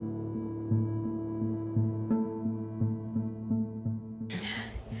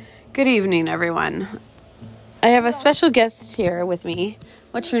Good evening, everyone. I have a special guest here with me.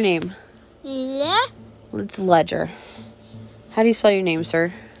 What's your name? Yeah. It's Ledger. How do you spell your name,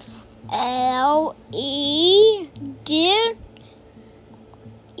 sir? Ledger.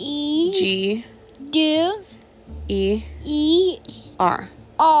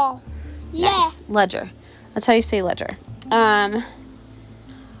 Nice. Ledger. That's how you say Ledger.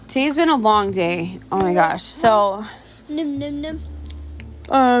 Today's been a long day. Oh my gosh. So what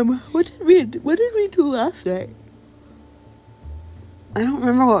did we do last night? I don't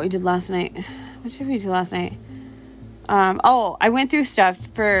remember what we did last night. What did we do last night? I went through stuff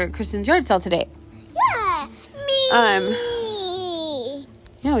for Kristen's yard sale today. Yeah. Me.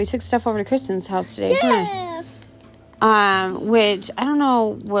 Yeah, we took stuff over to Kristen's house today. Yeah. Which I don't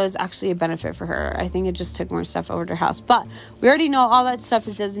know was actually a benefit for her. I think it just took more stuff over to her house. But we already know all that stuff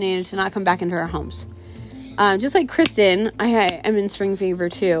is designated to not come back into our homes. Just like Kristen, I am in spring fever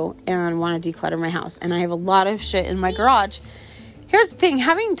too and want to declutter my house. And I have a lot of shit in my garage. Here's the thing.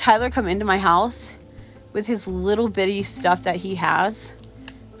 Having Tyler come into my house with his little bitty stuff that he has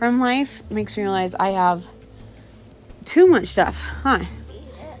from life makes me realize I have too much stuff. Huh?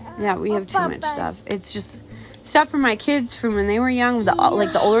 Yeah, we have too much stuff. It's just stuff from my kids from when they were young,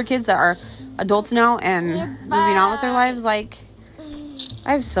 like the older kids that are adults now and moving on with their lives. Like,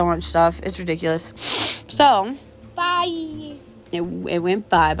 I have so much stuff. It's ridiculous. So, Bye. it went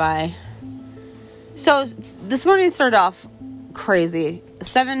bye-bye. So, this morning started off crazy.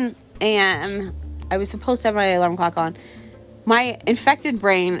 7 a.m., I was supposed to have my alarm clock on. My infected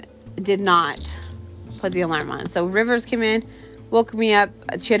brain did not put the alarm on. So, Rivers came in, woke me up.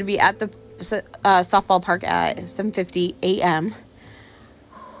 She had to be at the softball park at 7:50 a.m.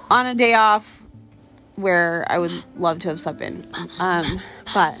 on a day off where I would love to have slept in.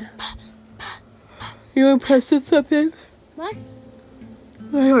 But you and Preston slept in? What?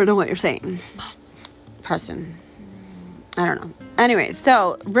 I don't know what you're saying. Preston. I don't know. Anyway,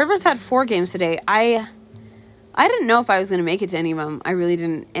 so Rivers had 4 games today. I didn't know if I was going to make it to any of them. I really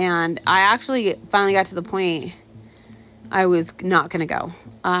didn't. And I actually finally got to the point I was not going to go.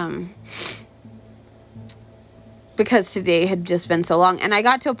 Because today had just been so long. And I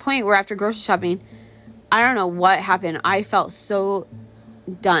got to a point where after grocery shopping, I don't know what happened. I felt so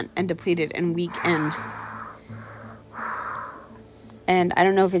done and depleted and weak. And I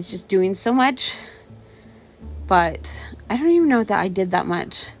don't know if it's just doing so much. But I don't even know that I did that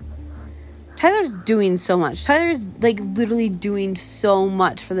much. Tyler's doing so much. Tyler's like literally doing so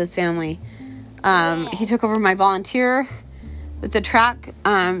much for this family. He took over my volunteer with the track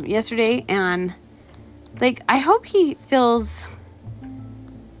yesterday, and like I hope he feels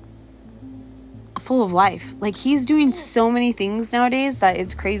full of life. Like he's doing so many things nowadays that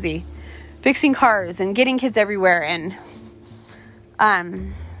it's crazy. Fixing cars and getting kids everywhere, and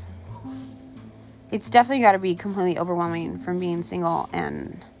it's definitely got to be completely overwhelming from being single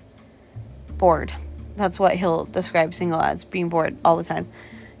and bored. That's what he'll describe single as, being bored all the time.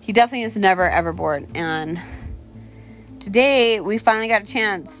 He definitely is never, ever bored. And today, we finally got a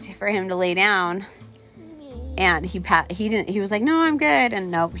chance for him to lay down. And he was like, no, I'm good. And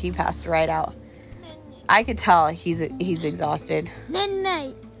nope, he passed right out. I could tell he's exhausted.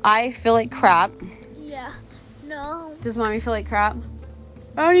 Night. I feel like crap. Yeah. No. Does mommy feel like crap?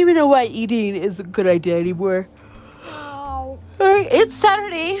 I don't even know why eating is a good idea anymore. No. It's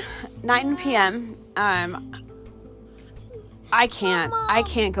Saturday, 9 p.m. I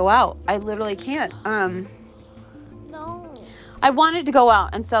can't go out. I literally can't. No. I wanted to go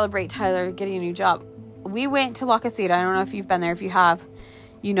out and celebrate Tyler getting a new job. We went to La Casita. I don't know if you've been there. If you have,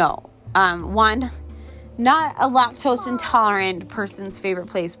 you know. One, not a lactose intolerant person's favorite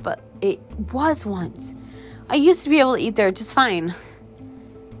place, but it was once. I used to be able to eat there just fine.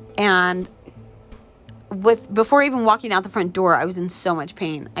 And before even walking out the front door, I was in so much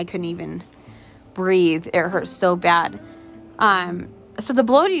pain. I couldn't even breathe. It hurt so bad. So the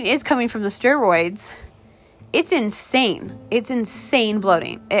bloating is coming from the steroids. It's insane. It's insane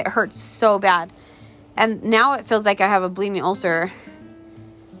bloating. It hurts so bad. And now it feels like I have a bleeding ulcer.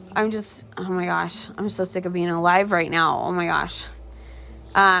 Oh my gosh. I'm so sick of being alive right now. Oh my gosh.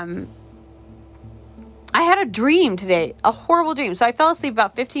 I had a dream today, a horrible dream. So I fell asleep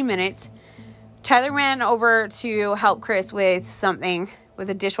about 15 minutes. Tyler ran over to help Chris with something, with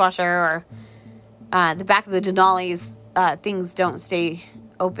a dishwasher or the back of the Denali's things don't stay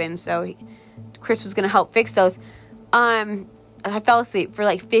open. So Chris was going to help fix those. I fell asleep for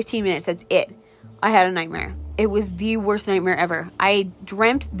like 15 minutes. That's it. I had a nightmare. It was the worst nightmare ever. I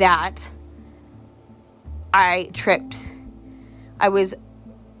dreamt that I tripped. I was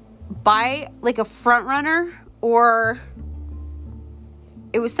by like a front runner or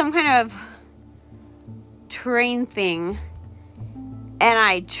it was some kind of train thing, and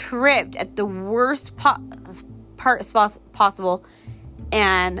I tripped at the worst part possible,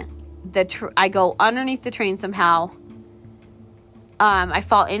 and I go underneath the train somehow. I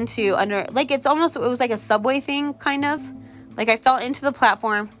fall into it was like a subway thing, kind of. Like, I fell into the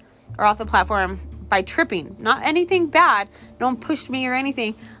platform, or off the platform, by tripping. Not anything bad. No one pushed me or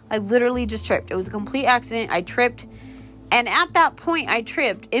anything. I literally just tripped. It was a complete accident. I tripped. And at that point I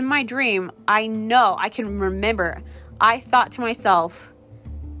tripped, in my dream, I can remember, I thought to myself,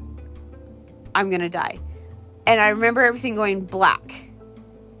 I'm going to die. And I remember everything going black.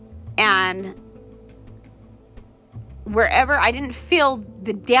 And wherever, I didn't feel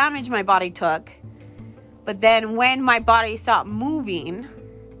the damage my body took. But then when my body stopped moving,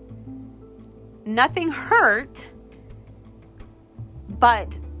 nothing hurt,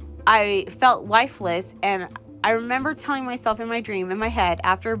 but I felt lifeless. And I remember telling myself in my dream, in my head,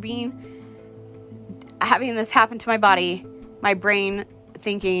 after having this happen to my body, my brain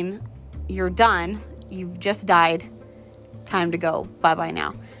thinking, you're done. You've just died. Time to go. Bye-bye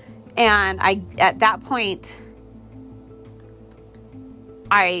now. And at that point,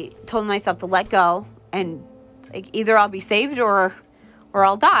 I told myself to let go, and like, either I'll be saved or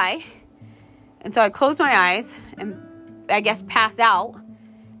I'll die. And so I closed my eyes and I guess pass out.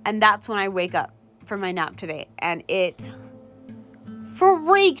 And that's when I wake up from my nap today. And it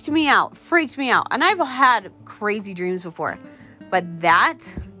freaked me out. And I've had crazy dreams before, but that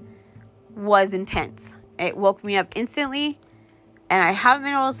was intense. It woke me up instantly, and I haven't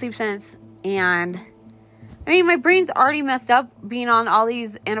been able to sleep since. And I mean, my brain's already messed up being on all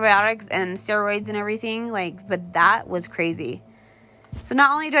these antibiotics and steroids and everything, but that was crazy. So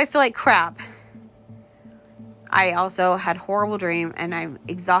not only do I feel like crap, I also had a horrible dream, and I'm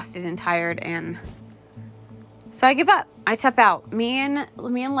exhausted and tired, and so I give up. I tap out. Me and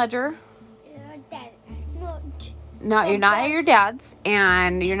Ledger. No, you're not at your dad's,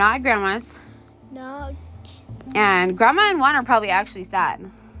 and you're not at Grandma's. No. And Grandma and Juan are probably actually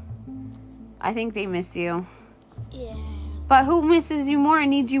sad. I think they miss you. Yeah. But who misses you more and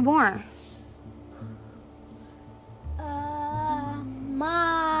needs you more?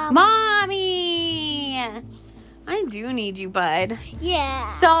 Mom. Mommy! I do need you, bud. Yeah.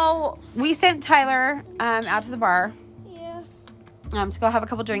 So, we sent Tyler out to the bar. Yeah. To go have a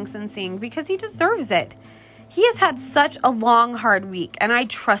couple drinks and sing, because he deserves it. He has had such a long, hard week, and I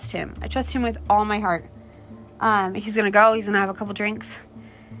trust him. I trust him with all my heart. He's going to go. He's going to have a couple drinks.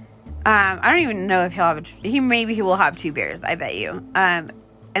 I don't even know if he'll have maybe he will have 2 beers, I bet you. And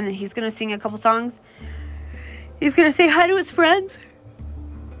then he's going to sing a couple songs. He's going to say hi to his friends.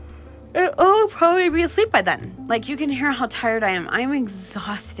 And I'll probably be asleep by then. Like, you can hear how tired I am. I'm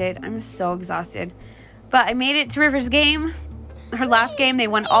exhausted. I'm so exhausted. But I made it to River's game. Her last game. They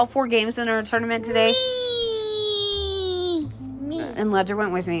won all 4 games in our tournament today. Me. And Ledger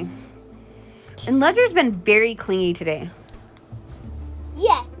went with me. And Ledger's been very clingy today.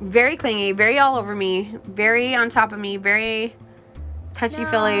 Yeah. Very clingy, very all over me, very on top of me, very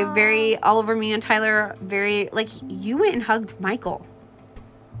touchy-feely, very all over me and Tyler, very, you went and hugged Michael.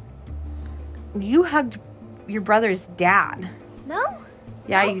 You hugged your brother's dad. No?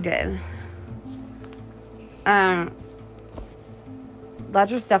 Yeah, you did.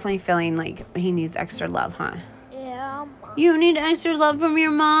 Ledger's definitely feeling like he needs extra love, huh? Yeah. You need extra love from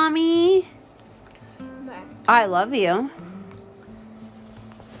your mommy. I love you.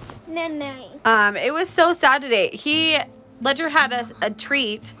 It was so sad today. Ledger had a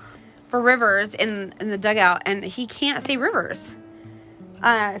treat for Rivers in the dugout, and he can't say Rivers.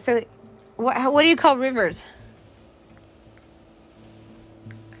 So what do you call Rivers?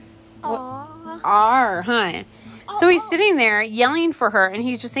 R, huh? So he's sitting there yelling for her, and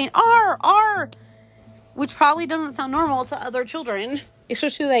he's just saying R, R, which probably doesn't sound normal to other children,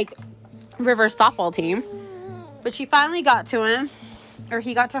 especially Rivers' softball team. But she finally got to him. Or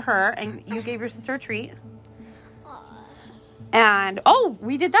he got to her, and you gave your sister a treat. And,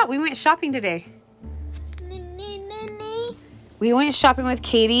 we did that. We went shopping today. We went shopping with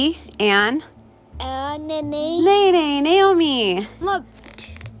Katie and Naomi.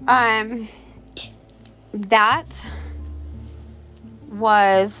 That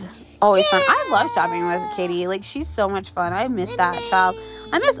was always fun. I love shopping with Katie. She's so much fun. I miss that child.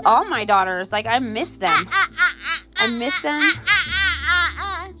 I miss all my daughters. I miss them. I miss them.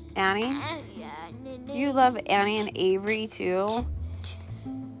 Annie? You love Annie and Avery, too.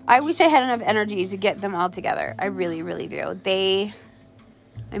 I wish I had enough energy to get them all together. I really, really do.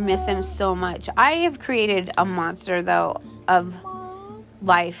 I miss them so much. I have created a monster, though, of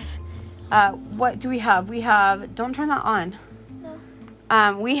life. What do we have? We have... Don't turn that on.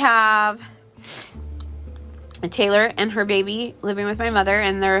 We have Taylor and her baby living with my mother,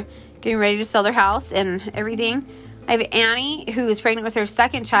 and they're getting ready to sell their house and everything. I have Annie, who is pregnant with her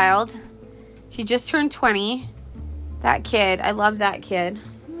second child. She just turned 20. That kid, I love that kid.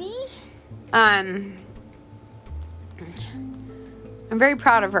 Me? I'm very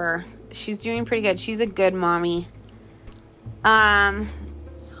proud of her. She's doing pretty good. She's a good mommy. No.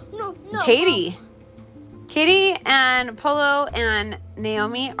 Katie and Polo and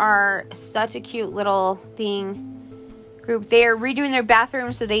Naomi are such a cute little group. They are redoing their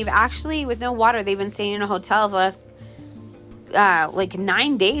bathroom, so they've actually, with no water, they've been staying in a hotel for the last like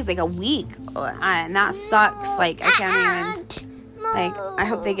 9 days, like a week, and that sucks. Like, I can't even. Like, I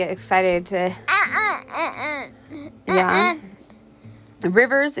hope they get excited to. Yeah.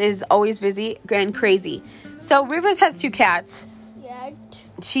 Rivers is always busy and crazy. So Rivers has 2 cats. Yeah.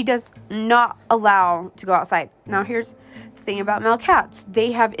 She does not allow to go outside. Now, here's the thing about male cats.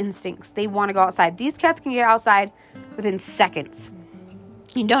 They have instincts. They want to go outside. These cats can get outside within seconds.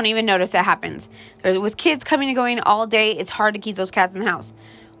 You don't even notice it happens. With kids coming and going all day, it's hard to keep those cats in the house.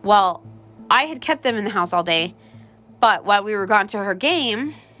 Well, I had kept them in the house all day, but while we were gone to her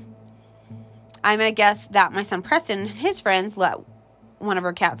game, I'm going to guess that my son Preston and his friends let one of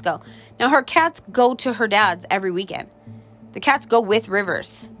her cats go. Now, her cats go to her dad's every weekend. The cats go with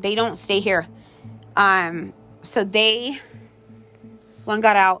Rivers. They don't stay here. So one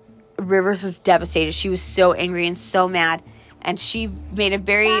got out. Rivers was devastated. She was so angry and so mad. And she made a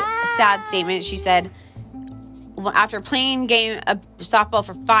very sad statement. She said, after playing softball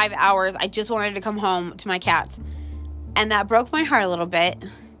for 5 hours, I just wanted to come home to my cats. And that broke my heart a little bit.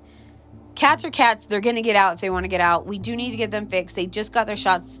 Cats are cats. They're going to get out if they want to get out. We do need to get them fixed. They just got their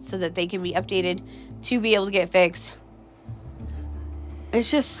shots so that they can be updated to be able to get fixed. It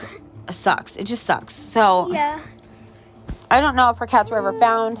just sucks. It just sucks. So, yeah. I don't know if her cats were ever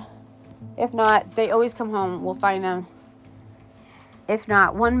found. If not, they always come home. We'll find them. If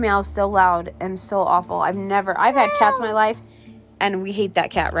not, one male's so loud and so awful. I've had cats in my life, and we hate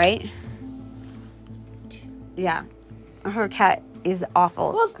that cat, right? Yeah. Her cat is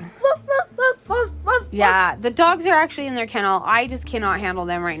awful. Yeah, the dogs are actually in their kennel. I just cannot handle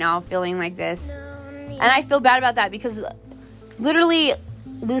them right now, feeling like this. And I feel bad about that because literally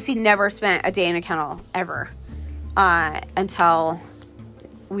Lucy never spent a day in a kennel, ever, until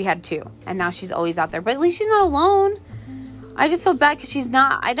we had 2. And now she's always out there. But at least she's not alone. I just feel bad because she's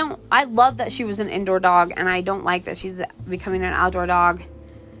not. I love that she was an indoor dog, and I don't like that she's becoming an outdoor dog.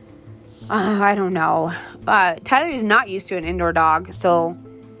 I don't know. Tyler is not used to an indoor dog, so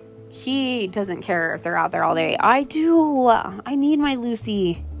he doesn't care if they're out there all day. I do. I need my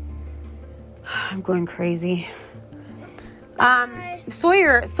Lucy. I'm going crazy.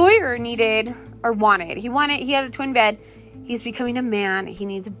 Sawyer needed or wanted. He had a twin bed. He's becoming a man. He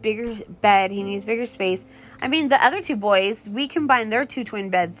needs a bigger bed. He needs bigger space. I mean, the other 2 boys, we combined their 2 twin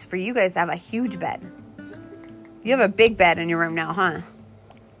beds for you guys to have a huge bed. You have a big bed in your room now, huh?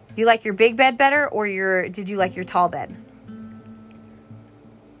 You like your big bed better, or did you like your tall bed?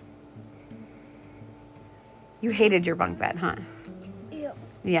 You hated your bunk bed, huh? Yeah.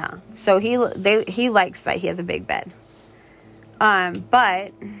 Yeah. So he likes that he has a big bed.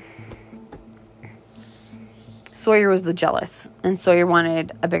 But Sawyer was the jealous, and Sawyer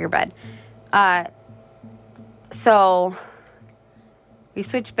wanted a bigger bed. So we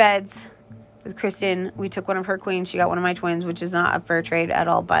switched beds with Kristen. We took one of her queens. She got one of my twins, which is not a fair trade at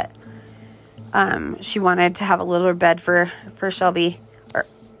all, but she wanted to have a littler bed for Shelby.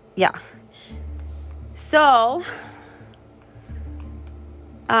 Yeah. So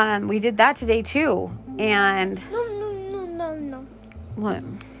we did that today too. And No. what?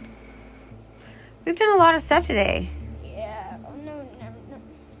 We've done a lot of stuff today. Yeah. No.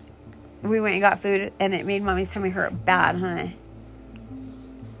 We went and got food, and it made Mommy's tummy hurt bad, huh?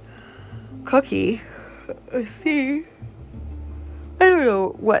 Cookie. See? I don't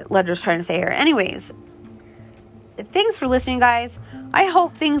know what Ledra's trying to say here. Anyways, thanks for listening, guys. I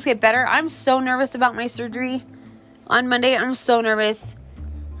hope things get better. I'm so nervous about my surgery on Monday. I'm so nervous.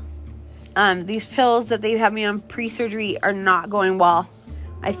 These pills that they have me on pre-surgery are not going well.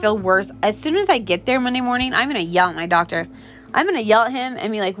 I feel worse. As soon as I get there Monday morning, I'm going to yell at my doctor. I'm going to yell at him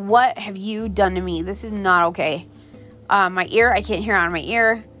and be like, what have you done to me? This is not okay. My ear, I can't hear out of my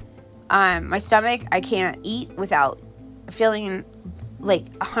ear. My stomach, I can't eat without feeling like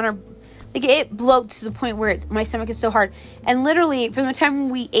 100. Like, it bloats to the point where my stomach is so hard. And literally, from the time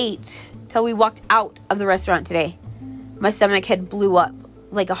we ate till we walked out of the restaurant today, my stomach had blew up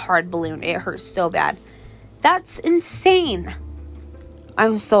like a hard balloon. It hurt so bad. That's insane.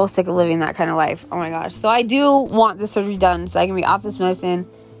 I'm so sick of living that kind of life. Oh my gosh. So I do want the surgery done so I can be off this medicine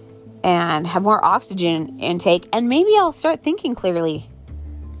and have more oxygen intake. And maybe I'll start thinking clearly.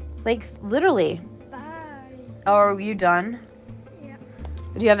 Like, literally. Bye. Oh, are you done? Yeah.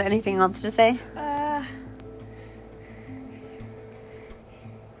 Do you have anything else to say?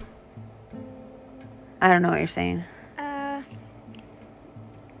 I don't know what you're saying. Are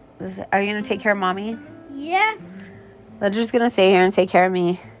you going to take care of mommy? Yeah. They're just going to stay here and take care of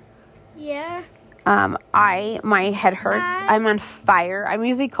me. Yeah. My head hurts. I'm on fire. I'm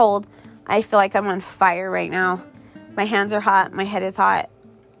usually cold. I feel like I'm on fire right now. My hands are hot. My head is hot.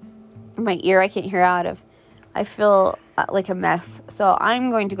 My ear I can't hear out of. I feel like a mess. So I'm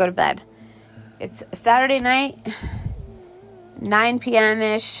going to go to bed. It's Saturday night, 9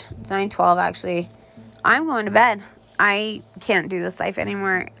 p.m.-ish. It's 9:12 actually. I'm going to bed. I can't do this life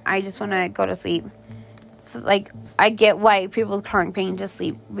anymore. I just want to go to sleep. So, like, I get why people with chronic pain just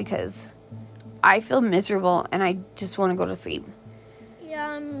sleep because I feel miserable and I just want to go to sleep.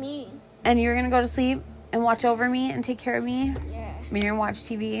 Yeah, me. And you're going to go to sleep and watch over me and take care of me? Yeah. You're going to watch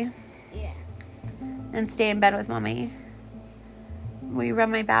TV? Yeah. And stay in bed with mommy? Will you rub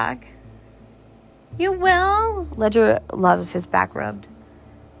my back? You will? Ledger loves his back rubbed.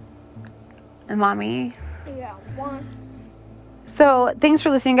 And mommy? Yeah, one. So, thanks for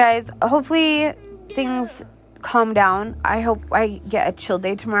listening, guys. Hopefully, things calm down. I hope I get a chill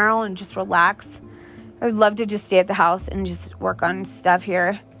day tomorrow and just relax. I would love to just stay at the house and just work on stuff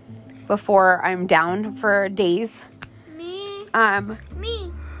here before I'm down for days. Me. Me. I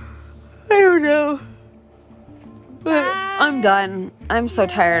don't know. But I'm done. I'm so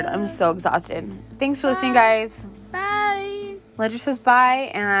tired. I'm so exhausted. Thanks for listening, guys. Bye. Ledger says bye,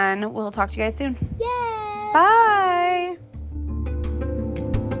 and we'll talk to you guys soon. Yeah. Bye.